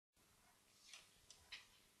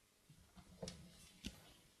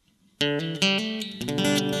Starry,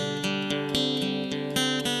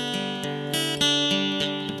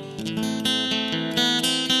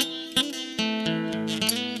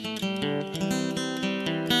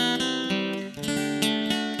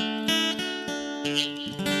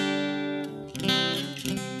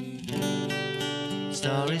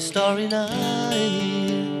 starry night,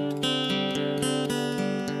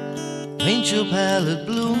 paint your palette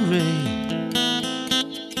blue and gray.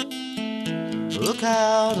 Look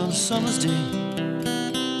out on a summer's day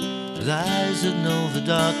with eyes that know the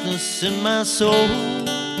darkness in my soul.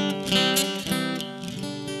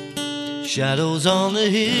 Shadows on the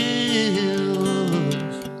hills,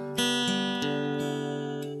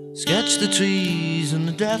 sketch the trees and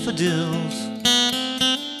the daffodils,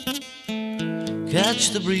 catch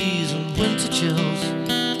the breeze and winter chills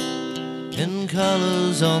in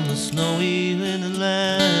colors on the snowy winter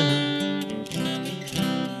land.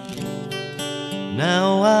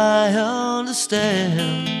 Now I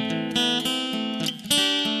understand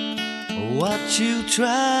what you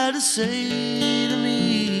try to say to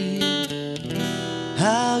me,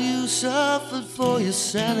 how you suffered for your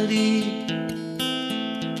sanity,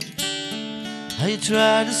 how you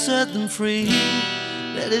tried to set them free.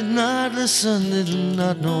 They did not listen, they did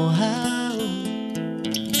not know how.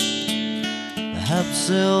 Perhaps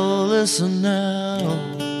they'll listen now.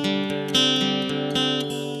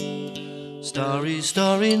 Starry,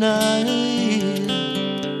 starry night,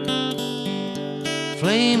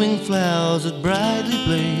 flaming flowers that brightly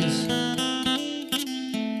blaze,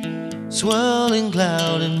 swirling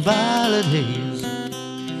cloud in violet haze,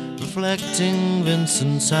 reflecting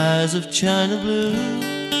Vincent's eyes of china blue,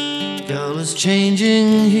 colors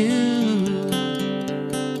changing hue,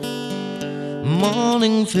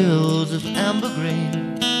 morning fields of amber grain,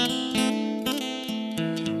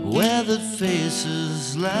 weathered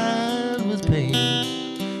faces lined with pain,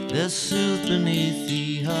 they're soothed beneath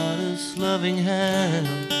the artist's loving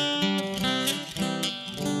hand.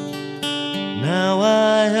 Now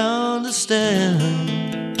I understand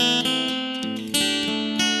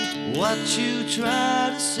what you try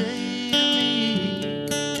to say to me,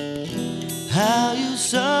 how you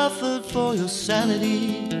suffered for your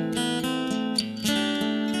sanity,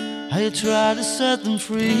 how you tried to set them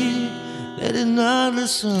free. They did not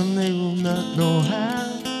listen, they will not know how.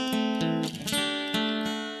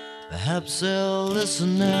 Perhaps they'll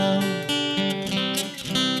listen now,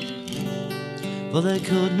 for they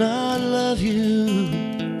could not love you,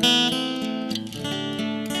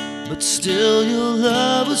 but still your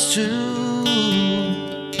love was true.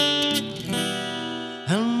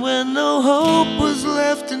 And when no hope was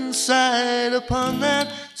left inside upon that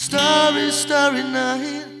starry, starry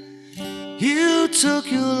night, you took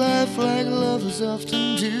your life like lovers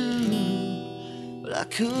often do. But I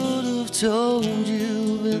could have told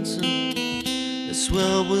you, Vincent, this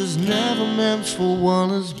world was never meant for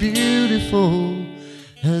one as beautiful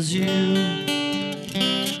as you.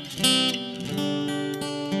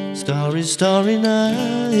 Starry, starry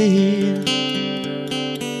night,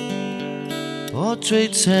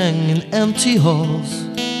 portraits hang in empty halls,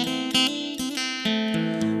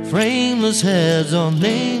 frameless heads on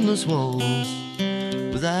nameless walls,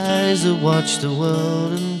 with eyes that watch the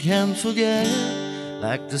world and can't forget,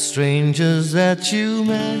 like the strangers that you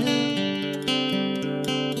met.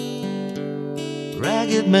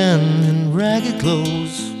 Ragged men in ragged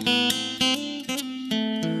clothes,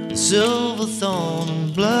 silver thorn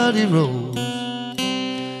and bloody rose,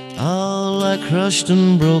 all lie crushed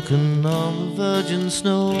and broken on the virgin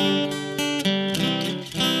snow.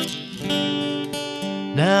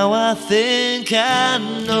 Now I think I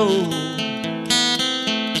know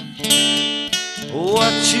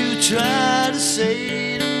what you try to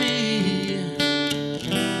say to me,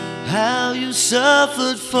 how you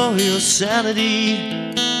suffered for your sanity,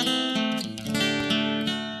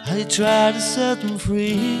 how you tried to set them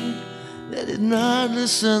free. They did not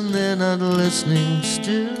listen, they're not listening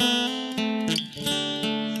still.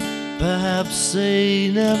 Perhaps they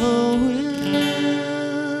never will.